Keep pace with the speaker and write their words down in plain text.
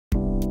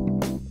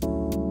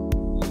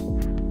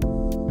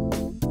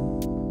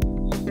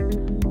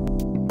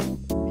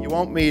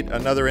won't meet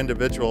another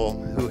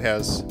individual who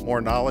has more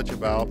knowledge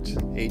about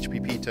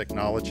HPP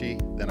technology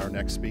than our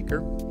next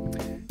speaker.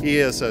 He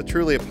is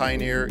truly a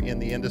pioneer in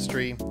the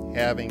industry,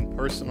 having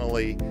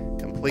personally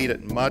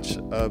completed much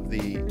of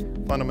the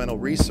fundamental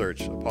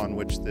research upon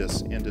which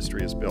this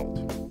industry is built.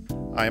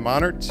 I am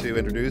honored to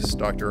introduce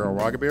Dr. Errol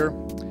Raghubeer,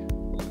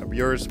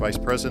 Avure's Vice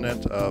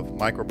President of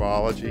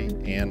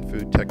Microbiology and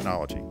Food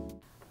Technology.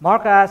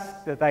 Mark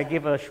asked that I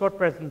give a short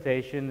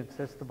presentation. It's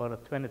just about a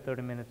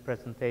 20-30 minute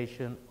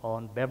presentation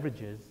on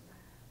beverages,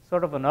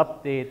 sort of an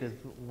update as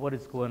what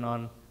is going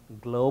on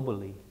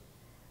globally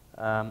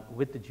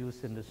with the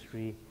juice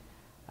industry,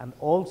 and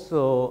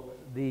also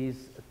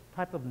these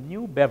type of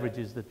new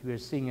beverages that we're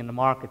seeing in the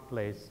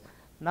marketplace,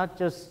 not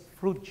just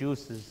fruit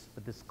juices,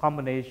 but this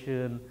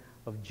combination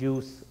of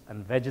juice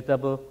and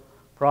vegetable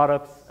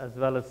products, as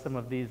well as some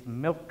of these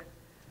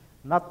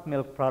nut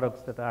milk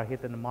products that are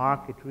hitting the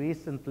market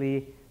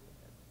recently,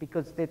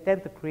 because they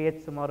tend to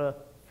create some other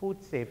food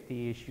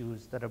safety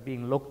issues that are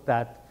being looked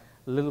at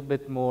a little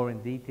bit more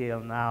in detail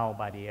now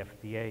by the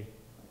FDA.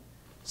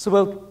 So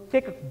we'll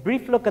take a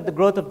brief look at the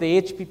growth of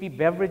the HPP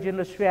beverage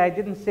industry. I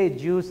didn't say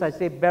juice, I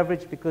say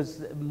beverage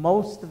because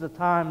most of the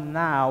time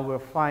now we're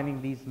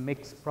finding these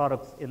mixed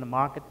products in the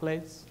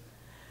marketplace.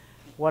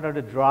 What are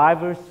the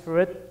drivers for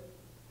it?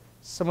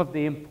 Some of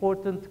the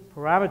important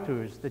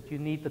parameters that you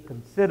need to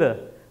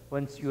consider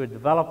once you're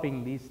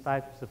developing these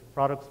types of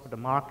products for the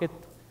market.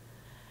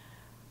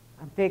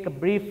 And take a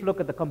brief look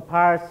at the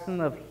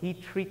comparison of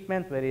heat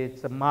treatment, whether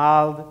it's a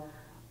mild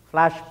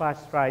flash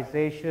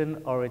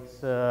pasteurization or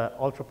it's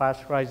ultra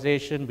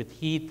pasteurization with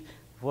heat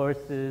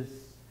versus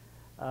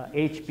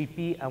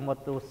HPP, and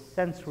what those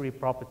sensory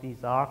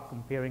properties are,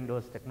 comparing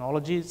those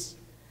technologies,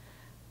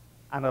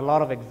 and a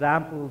lot of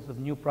examples of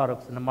new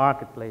products in the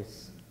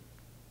marketplace.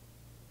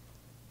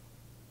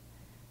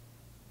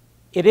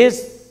 It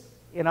is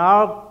in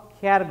our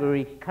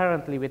category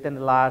currently within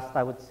the last,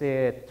 I would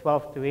say,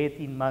 12 to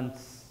 18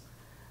 months.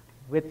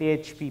 With the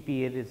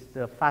HPP, it is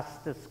the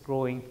fastest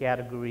growing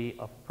category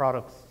of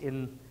products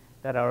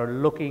that are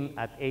looking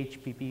at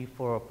HPP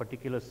for a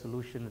particular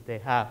solution that they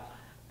have,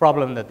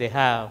 problem that they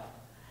have.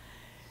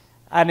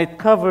 And it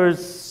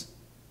covers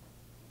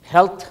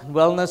health and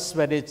wellness,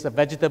 whether it's a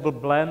vegetable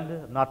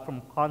blend, not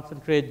from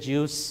concentrate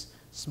juice,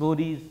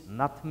 smoothies,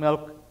 nut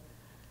milk,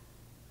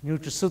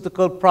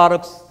 nutraceutical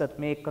products that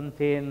may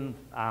contain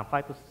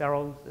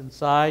phytosterols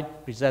inside,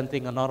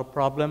 presenting another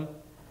problem,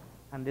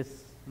 and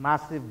this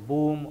massive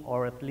boom,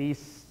 or at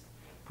least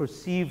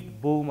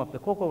perceived boom, of the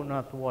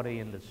coconut water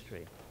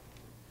industry.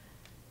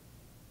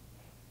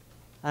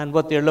 And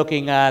what they're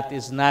looking at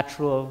is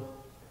natural,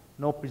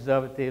 no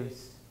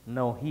preservatives,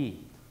 no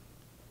heat.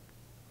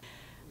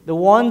 The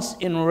ones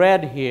in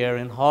red here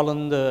in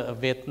Holland,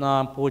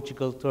 Vietnam,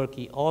 Portugal,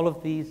 Turkey, all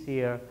of these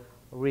here,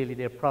 really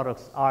their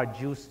products are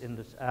juice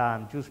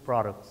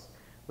products,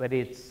 whether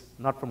it's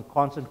not from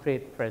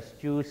concentrate fresh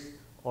juice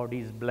or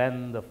these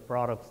blend of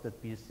products that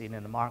we've seen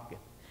in the market.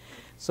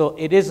 So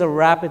it is a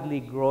rapidly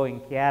growing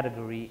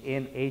category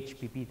in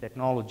HPP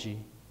technology.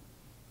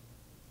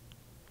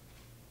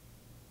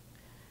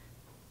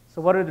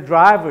 So what are the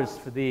drivers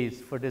for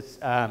this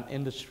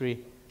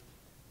industry?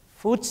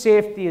 Food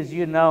safety, as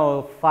you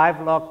know,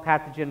 5-log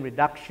pathogen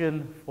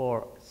reduction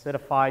for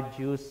certified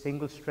juice,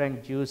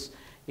 single-strength juice,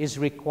 is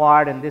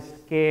required, and this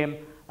came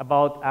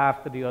about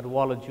after the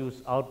Odwalla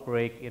juice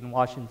outbreak in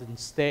Washington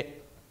State.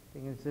 I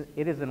think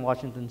it is in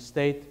Washington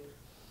State.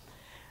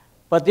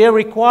 But they're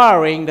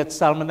requiring that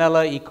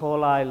Salmonella, E.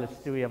 coli,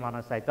 Listeria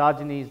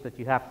monocytogenes, that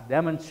you have to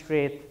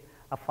demonstrate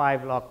a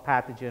 5-log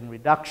pathogen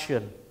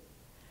reduction.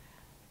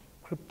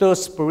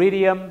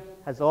 Cryptosporidium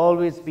has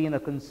always been a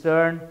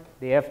concern.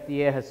 The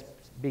FDA has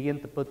begun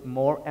to put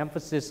more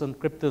emphasis on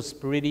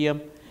Cryptosporidium,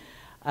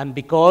 and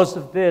because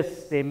of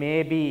this, there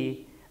may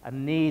be a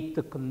need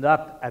to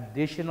conduct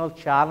additional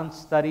challenge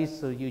studies,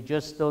 so you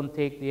just don't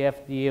take the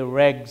FDA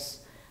regs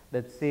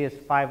that says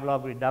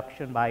 5-log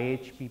reduction by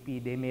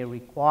HPP. They may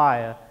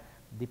require,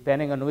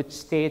 depending on which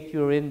state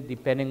you're in,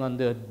 depending on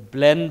the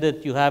blend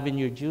that you have in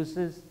your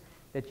juices,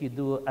 that you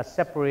do a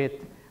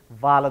separate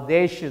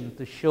validation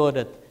to show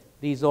that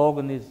these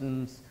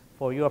organisms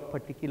for your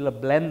particular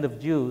blend of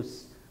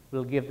juice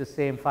will give the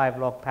same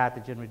 5-log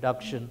pathogen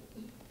reduction.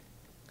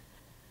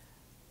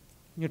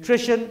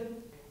 Nutrition,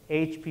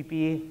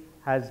 HPP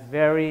has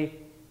very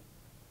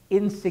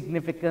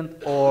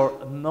insignificant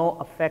or no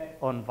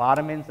effect on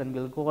vitamins, and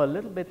we'll go a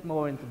little bit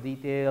more into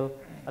detail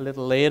a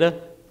little later.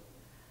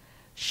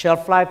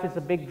 Shelf life is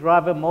a big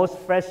driver. Most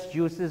fresh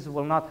juices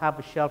will not have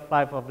a shelf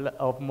life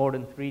of more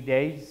than 3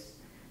 days.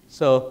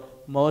 So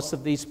most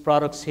of these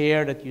products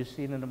here that you've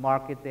seen in the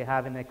market, they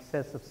have in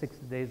excess of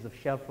 60 days of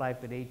shelf life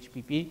with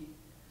HPP.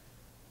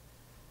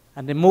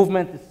 And the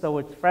movement is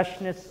towards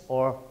freshness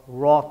or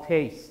raw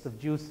taste of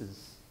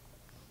juices.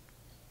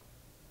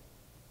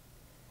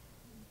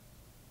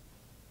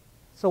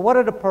 So what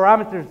are the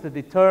parameters to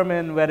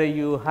determine whether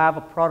you have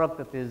a product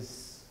that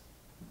is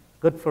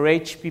good for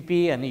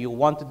HPP and you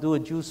want to do a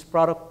juice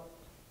product?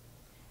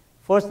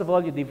 First of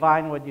all, you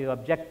define what your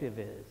objective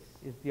is.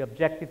 Is the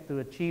objective to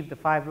achieve the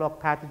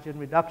 5-log pathogen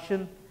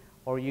reduction,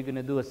 or are you going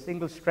to do a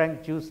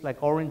single-strength juice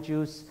like orange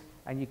juice,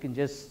 and you can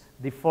just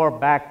defer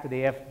back to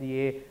the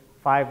FDA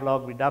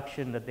 5-log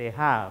reduction that they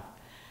have?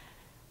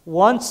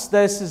 Once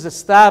this is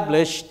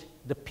established,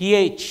 the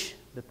pH,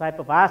 the type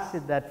of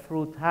acid that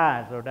fruit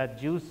has or that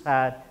juice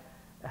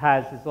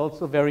has is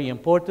also very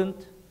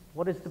important.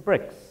 What is the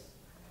Brix?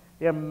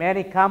 There are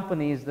many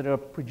companies that are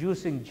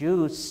producing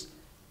juice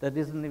that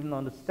doesn't even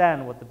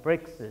understand what the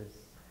Brix is.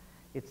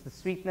 It's the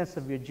sweetness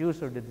of your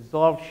juice or the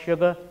dissolved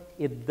sugar.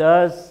 It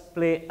does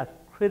play a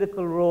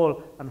critical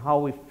role on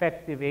how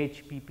effective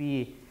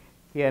HPP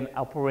can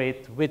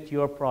operate with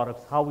your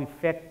products, how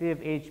effective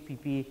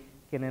HPP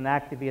can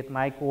inactivate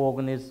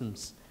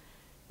microorganisms.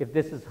 If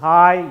this is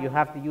high, you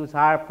have to use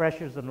higher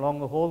pressures and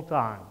longer hold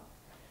time.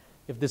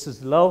 If this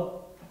is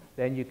low,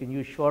 then you can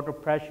use shorter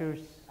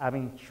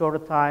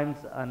times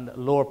and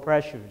lower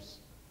pressures.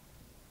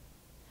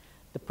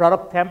 The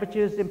product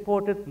temperature is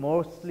important,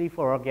 mostly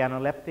for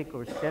organoleptic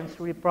or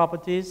sensory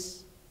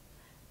properties.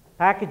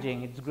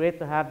 Packaging, it's great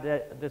to have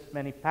this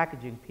many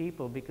packaging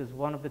people, because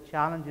one of the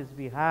challenges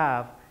we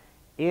have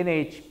in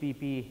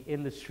HPP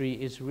industry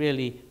is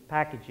really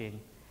packaging.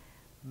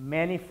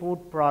 Many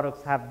food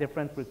products have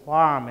different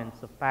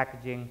requirements of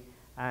packaging,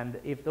 and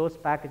if those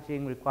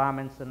packaging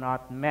requirements are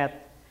not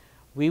met,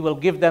 we will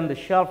give them the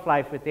shelf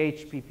life with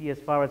HPP as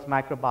far as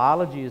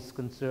microbiology is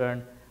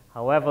concerned.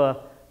 However,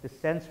 the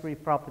sensory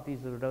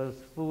properties of those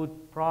food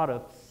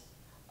products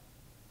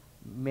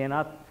may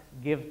not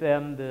give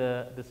them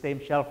the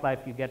same shelf life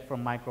you get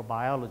from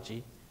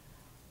microbiology.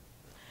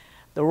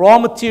 The raw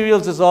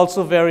materials is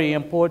also very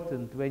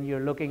important when you're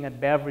looking at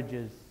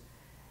beverages.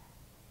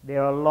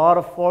 There are a lot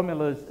of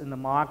formulas in the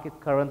market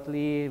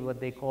currently, what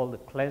they call the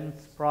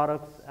cleanse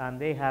products, and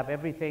they have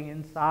everything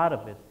inside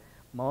of it.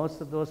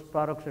 Most of those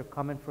products are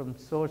coming from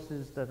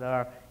sources that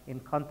are in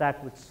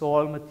contact with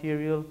soil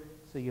material,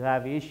 so you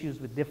have issues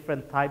with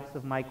different types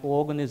of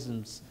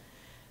microorganisms.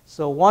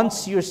 So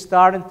once you're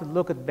starting to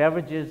look at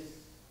beverages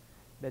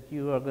that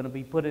you are going to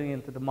be putting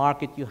into the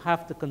market, you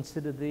have to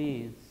consider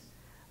these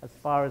as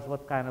far as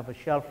what kind of a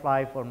shelf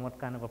life or what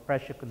kind of a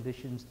pressure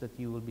conditions that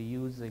you will be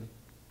using.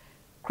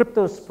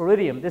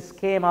 Cryptosporidium, this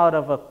came out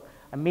of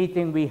a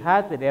meeting we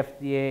had with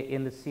FDA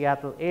in the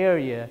Seattle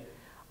area.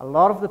 A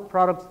lot of the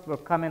products that were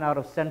coming out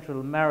of Central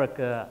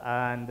America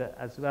and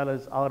as well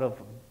as out of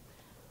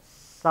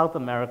South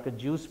America,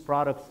 juice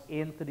products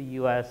into the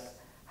US,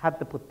 had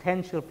the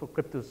potential for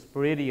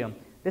Cryptosporidium.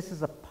 This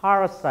is a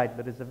parasite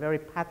that is a very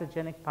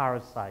pathogenic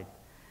parasite.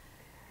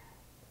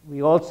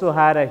 We also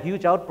had a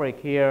huge outbreak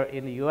here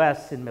in the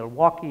US, in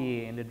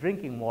Milwaukee, in the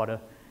drinking water.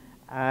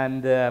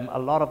 And a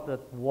lot of the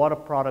water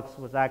products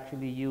was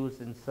actually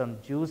used in some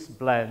juice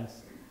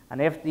blends.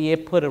 And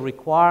FDA put a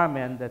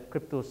requirement that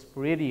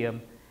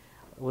Cryptosporidium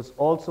was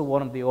also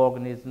one of the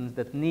organisms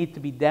that need to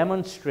be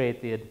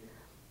demonstrated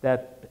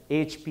that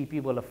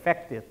HPP will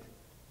affect it.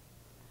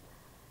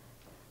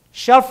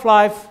 Shelf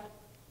life,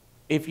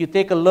 if you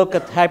take a look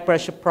at high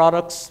pressure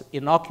products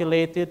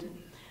inoculated,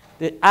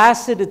 the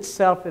acid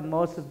itself in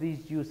most of these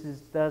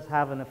juices does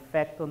have an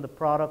effect on the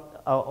product,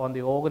 on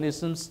the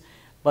organisms,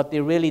 but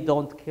they really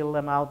don't kill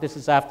them out. This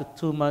is after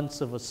 2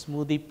 months of a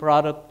smoothie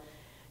product.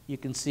 You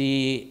can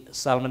see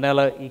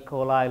Salmonella, E.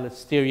 coli,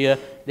 Listeria.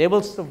 They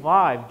will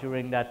survive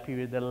during that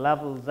period. The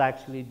levels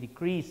actually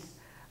decrease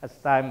as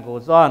time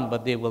goes on,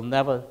 but they will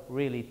never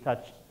really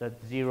touch that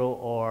 0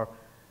 or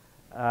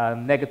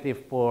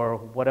negative for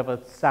whatever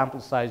sample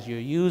size you're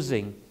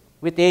using.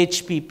 With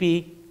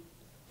HPP,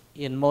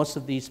 in most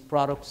of these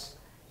products,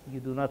 you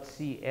do not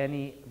see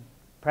any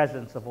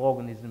presence of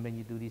organism when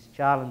you do these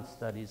challenge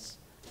studies.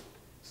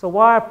 So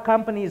why are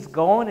companies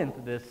going into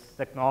this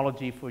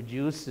technology for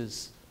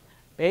juices?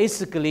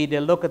 Basically, they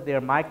look at their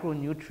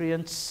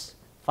micronutrients,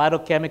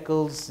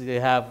 phytochemicals. They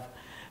have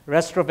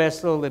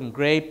resveratrol in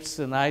grapes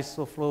and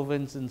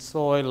isoflavones in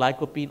soy,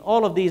 lycopene,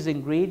 all of these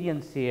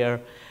ingredients here,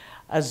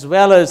 as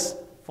well as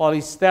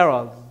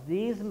polysterols.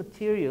 These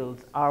materials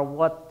are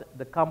what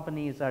the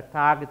companies are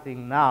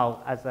targeting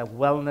now as a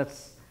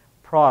wellness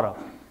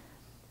product.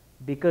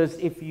 Because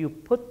if you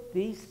put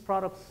these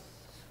products,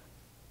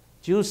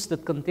 juice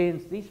that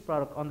contains these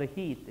products on the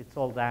heat, it's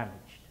all damaged.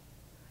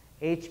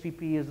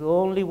 HPP is the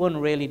only one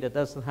really that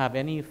doesn't have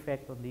any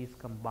effect on these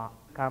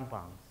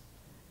compounds.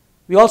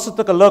 We also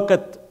took a look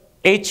at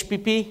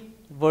HPP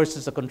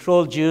versus a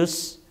controlled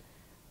juice.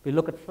 We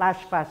look at flash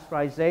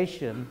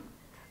pasteurization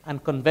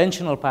and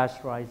conventional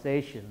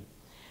pasteurization.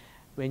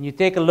 When you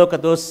take a look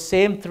at those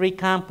same 3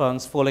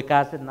 compounds, folic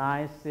acid,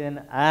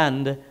 niacin,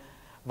 and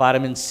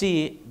vitamin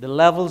C, the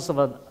levels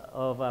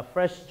of a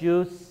fresh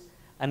juice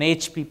and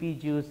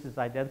HPP juice is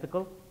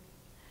identical.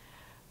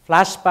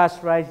 Flash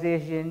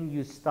pasteurization,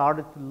 you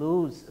started to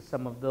lose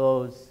some of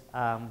those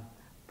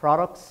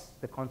products,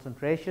 the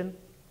concentration.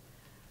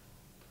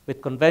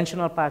 With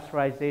conventional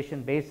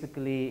pasteurization,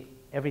 basically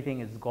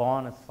everything is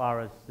gone as far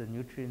as the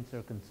nutrients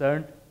are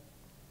concerned.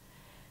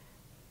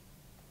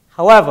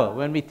 However,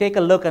 when we take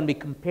a look and we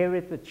compare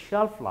it with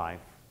shelf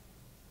life,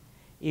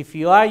 if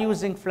you are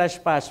using flash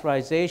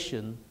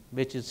pasteurization,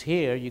 which is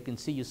here, you can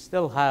see you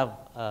still have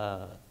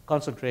a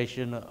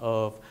concentration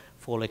of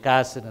folic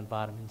acid and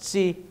vitamin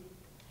C,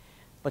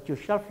 but your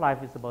shelf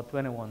life is about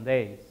 21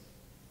 days.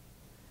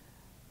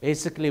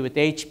 Basically, with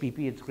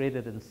HPP, it's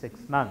greater than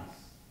 6 months.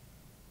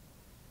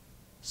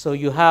 So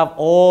you have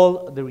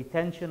all the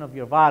retention of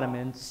your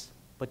vitamins,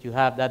 but you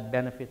have that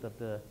benefit of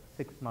the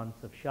 6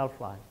 months of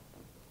shelf life.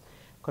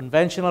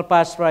 Conventional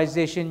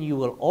pasteurization, you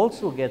will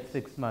also get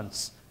 6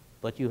 months,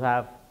 but you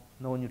have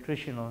no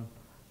nutritional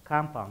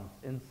compounds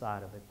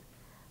inside of it.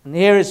 And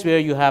here is where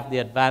you have the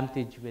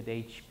advantage with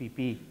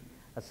HPP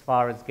as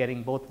far as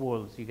getting both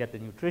worlds. You get the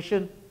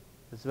nutrition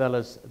as well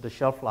as the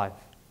shelf life.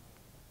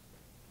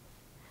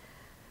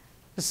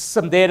 This is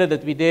some data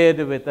that we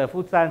did with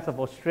Food Science of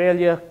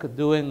Australia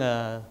doing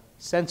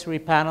sensory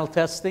panel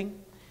testing.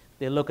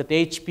 They look at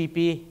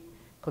HPP,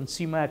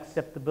 consumer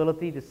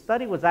acceptability. The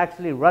study was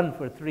actually run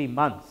for 3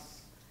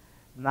 months,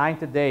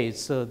 90 days,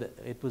 so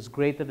it was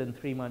greater than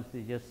 3 months.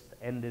 They just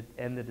ended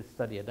the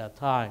study at that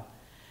time.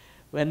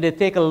 When they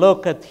take a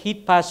look at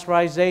heat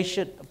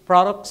pasteurization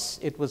products,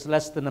 it was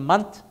less than a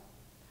month,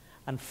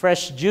 and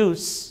fresh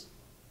juice,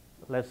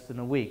 less than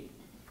a week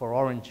for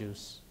orange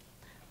juice.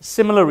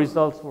 Similar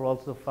results were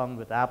also found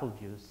with apple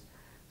juice.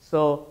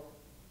 So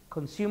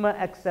consumer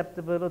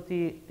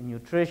acceptability,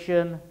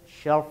 nutrition,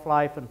 shelf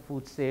life, and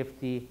food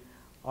safety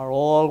are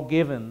all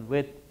given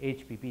with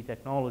HPP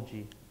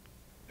technology.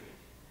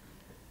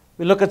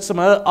 We look at some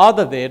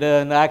other data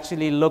and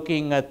actually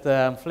looking at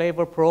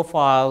flavor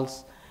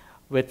profiles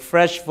with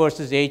fresh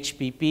versus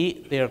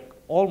HPP. They're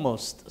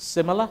almost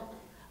similar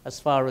as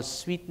far as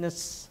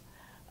sweetness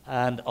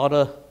and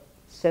other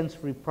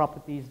sensory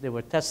properties they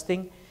were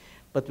testing.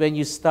 But when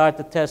you start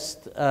the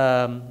test,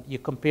 you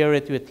compare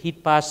it with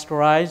heat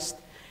pasteurized,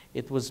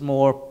 it was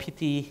more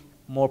pitty,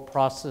 more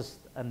processed,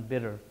 and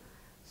bitter.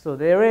 So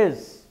there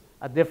is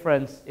a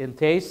difference in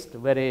taste,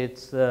 whether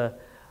it's a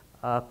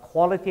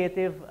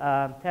qualitative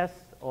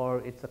test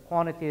or it's a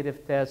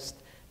quantitative test.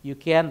 You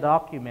can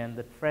document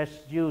that fresh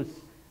juice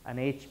and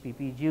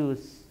HPP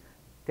juice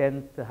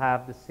tend to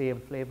have the same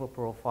flavor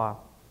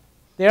profile.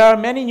 There are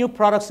many new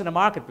products in the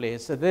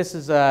marketplace. So this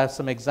is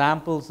some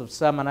examples of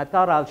some, and I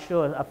thought I'll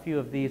show a few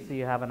of these so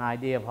you have an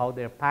idea of how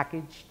they're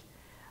packaged.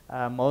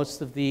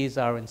 Most of these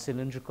are in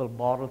cylindrical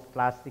bottles,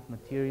 plastic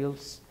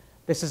materials.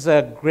 This is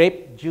a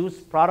grape juice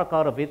product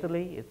out of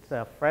Italy. It's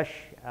a fresh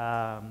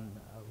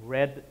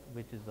red,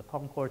 which is a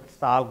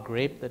Concord-style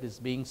grape that is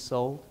being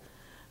sold.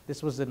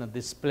 This was in a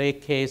display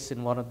case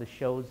in one of the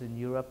shows in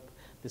Europe.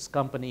 This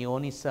company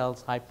only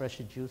sells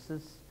high-pressure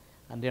juices,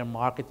 and they're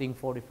marketing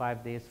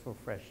 45 days for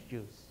fresh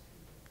juice.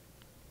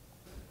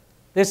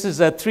 This is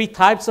 3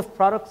 types of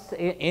products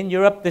in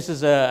Europe. This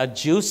is a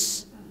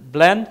juice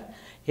blend.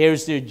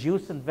 Here's their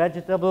juice and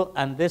vegetable,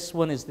 and this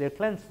one is their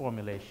cleanse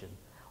formulation.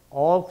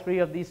 All 3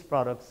 of these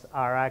products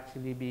are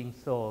actually being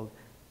sold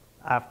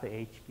after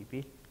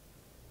HPP.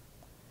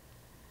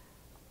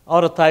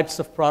 Other types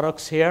of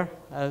products here.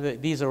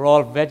 These are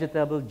all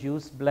vegetable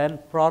juice blend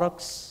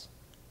products.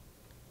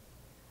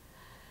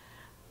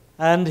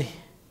 And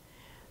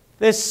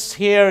this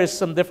here is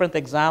some different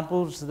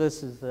examples.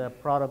 This is a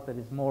product that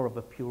is more of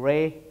a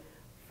puree,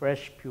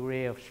 fresh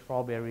puree of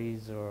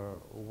strawberries or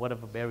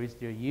whatever berries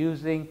they're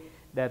using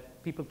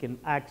that people can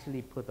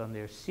actually put on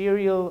their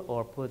cereal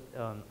or put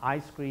on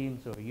ice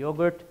creams or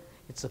yogurt.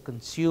 It's a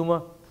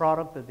consumer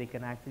product that they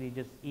can actually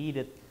just eat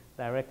it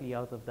directly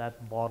out of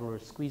that bottle or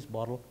squeeze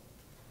bottle.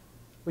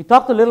 We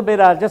talked a little bit,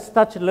 I'll just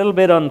touch a little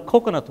bit on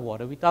coconut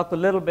water. We talked a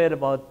little bit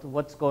about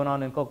what's going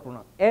on in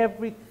coconut.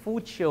 Every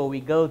food show we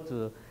go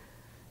to,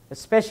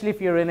 especially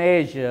if you're in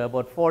Asia,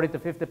 about 40 to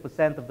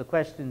 50% of the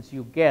questions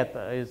you get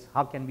is,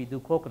 how can we do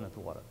coconut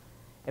water?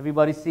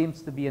 Everybody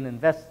seems to be an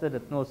investor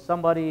that knows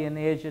somebody in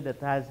Asia that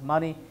has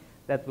money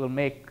that will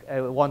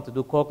want to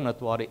do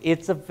coconut water.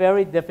 It's a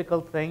very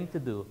difficult thing to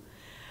do.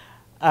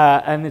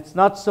 And it's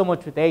not so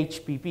much with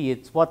HPP,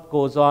 it's what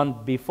goes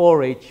on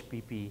before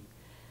HPP.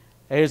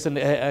 Here's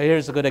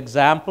a good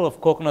example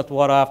of coconut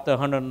water after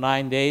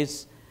 109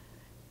 days.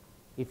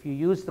 If you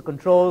use the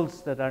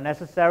controls that are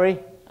necessary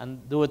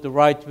and do it the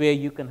right way,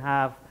 you can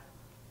have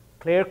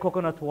clear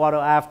coconut water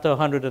after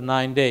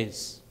 109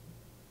 days.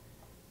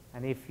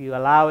 And if you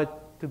allow it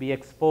to be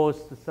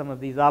exposed to some of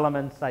these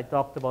elements I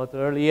talked about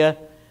earlier,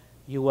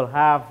 you will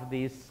have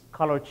these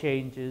color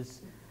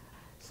changes.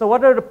 So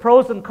what are the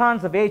pros and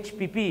cons of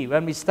HPP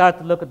when we start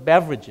to look at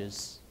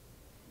beverages?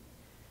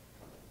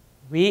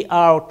 We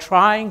are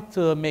trying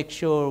to make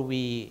sure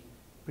we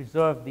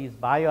preserve these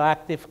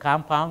bioactive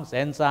compounds,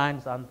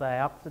 enzymes,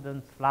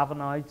 antioxidants,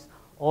 flavonoids,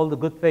 all the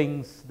good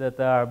things that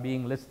are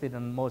being listed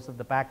in most of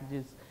the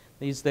packages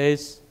these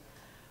days.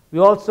 We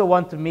also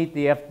want to meet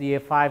the FDA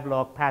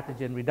 5-log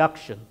pathogen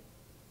reduction.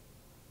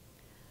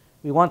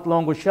 We want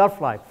longer shelf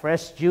life.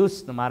 Fresh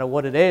juice, no matter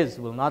what it is,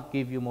 will not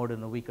give you more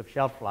than a week of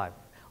shelf life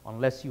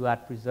unless you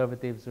add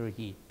preservatives or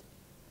heat.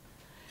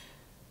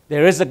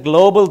 There is a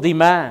global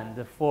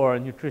demand for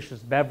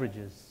nutritious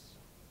beverages.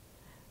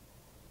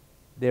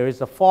 There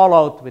is a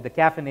fallout with the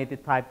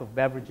caffeinated type of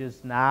beverages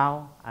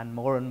now, and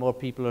more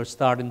people are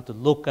starting to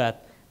look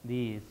at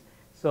these.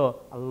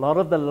 So a lot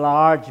of the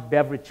large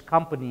beverage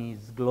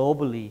companies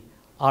globally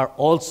are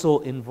also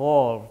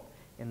involved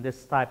in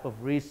this type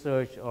of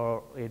research,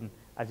 or in,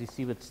 as you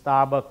see with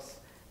Starbucks,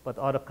 but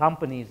other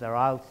companies are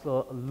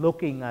also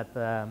looking at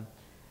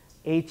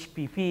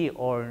HPP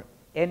or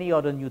any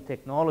other new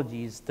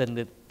technologies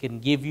that can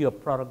give you a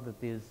product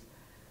that is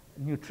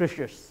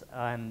nutritious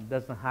and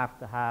doesn't have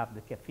to have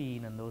the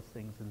caffeine and those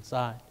things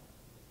inside.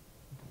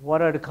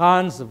 What are the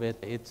cons of it?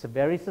 It's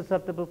very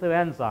susceptible to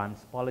enzymes,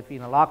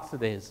 polyphenol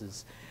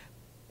oxidases.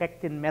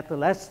 Pectin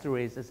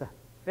metylesterase is a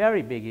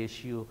very big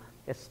issue,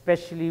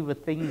 especially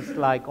with things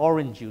like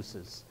orange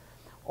juices.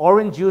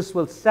 Orange juice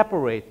will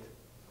separate.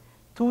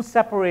 Two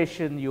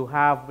separation you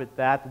have with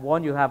that.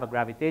 One, you have a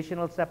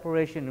gravitational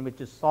separation in which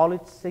the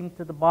solids sink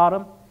to the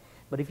bottom.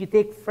 But if you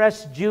take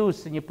fresh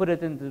juice and you put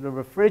it into the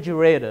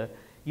refrigerator,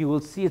 you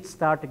will see it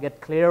start to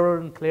get clearer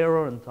and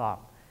clearer on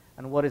top.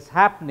 And what is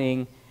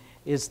happening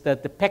is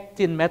that the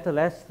pectin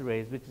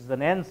metylesterase, which is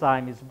an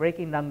enzyme, is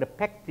breaking down the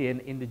pectin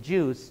in the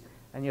juice,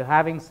 and you're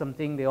having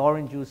something the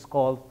orange juice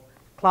called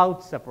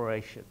cloud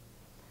separation.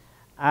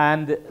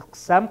 And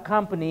some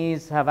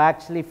companies have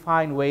actually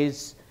found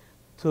ways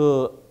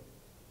to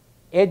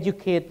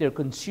educate their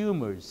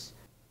consumers.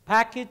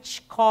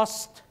 Package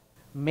cost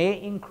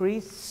may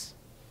increase.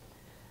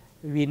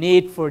 We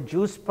need, for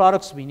juice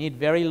products, we need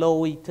very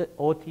low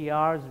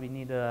OTRs. We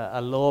need a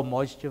low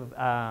moisture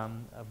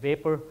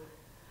vapor,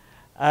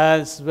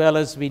 as well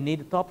as we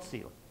need a top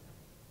seal.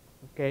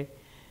 Okay?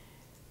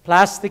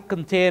 Plastic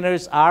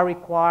containers are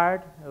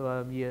required.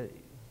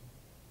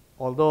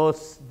 Although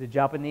the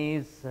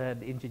Japanese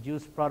had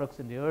introduced products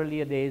in the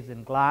earlier days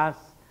in glass,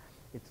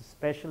 it's a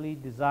specially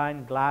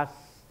designed glass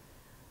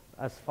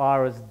as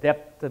far as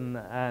depth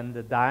and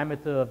the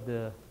diameter of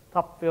the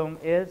top film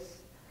is.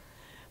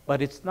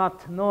 But it's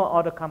not, no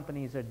other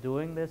companies are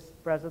doing this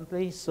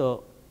presently,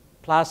 so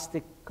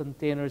plastic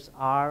containers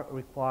are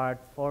required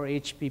for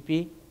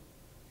HPP.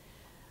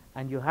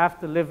 And you have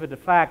to live with the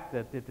fact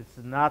that it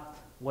is not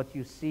what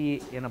you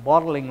see in a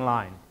bottling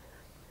line,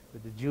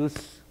 with the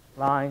juice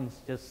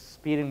lines just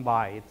speeding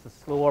by. It's a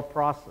slower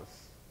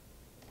process.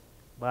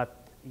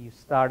 But you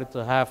started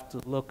to have to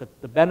look at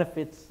the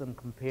benefits and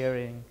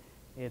comparing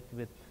it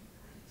with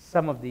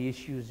some of the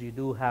issues you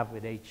do have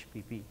with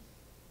HPP.